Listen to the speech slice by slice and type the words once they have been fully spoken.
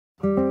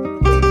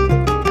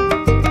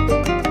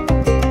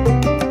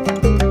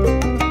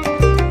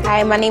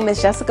Hi, my name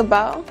is Jessica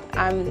Bell.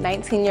 I'm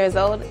 19 years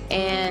old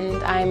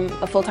and I'm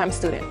a full-time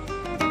student.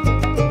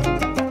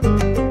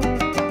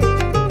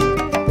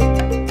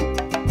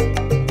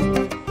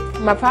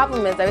 My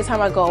problem is every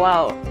time I go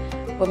out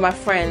with my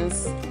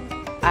friends,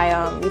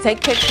 we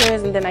take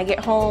pictures and then I get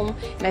home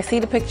and I see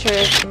the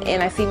pictures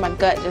and I see my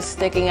gut just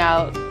sticking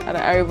out of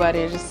everybody.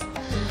 It's just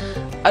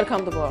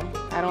uncomfortable.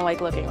 I don't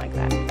like looking like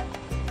that.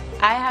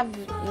 I have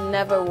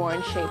never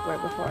worn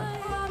shapewear before.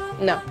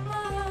 No.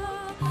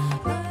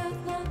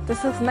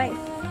 This looks nice.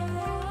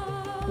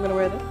 I'm gonna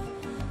wear this.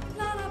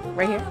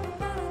 Right here.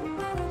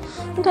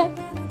 Okay.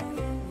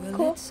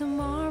 Cool. It's a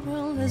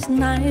marvelous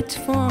night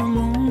for a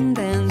moon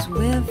dance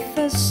with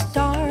the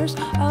stars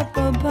up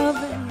above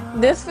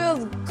it. This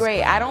feels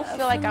great. I don't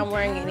feel like I'm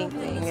wearing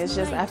anything. It's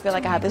just I feel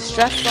like I have this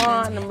dress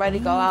on and I'm ready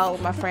to go out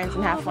with my friends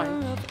and have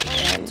fun.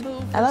 And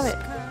I love it.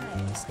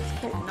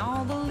 And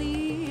all the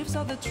leaves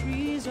of the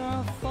trees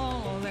are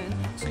falling.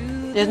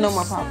 There's no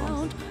more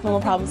problems. No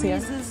more problems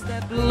here.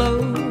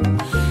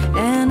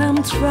 And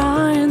I'm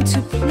trying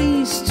to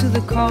please to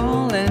the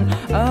calling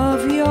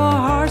of your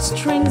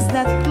heartstrings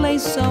that play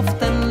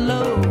soft and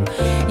low.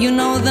 You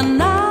know the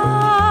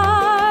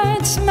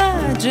night's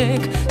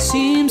magic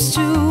seems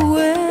to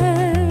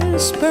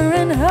whisper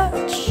and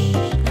hush,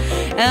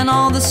 and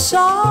all the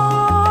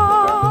songs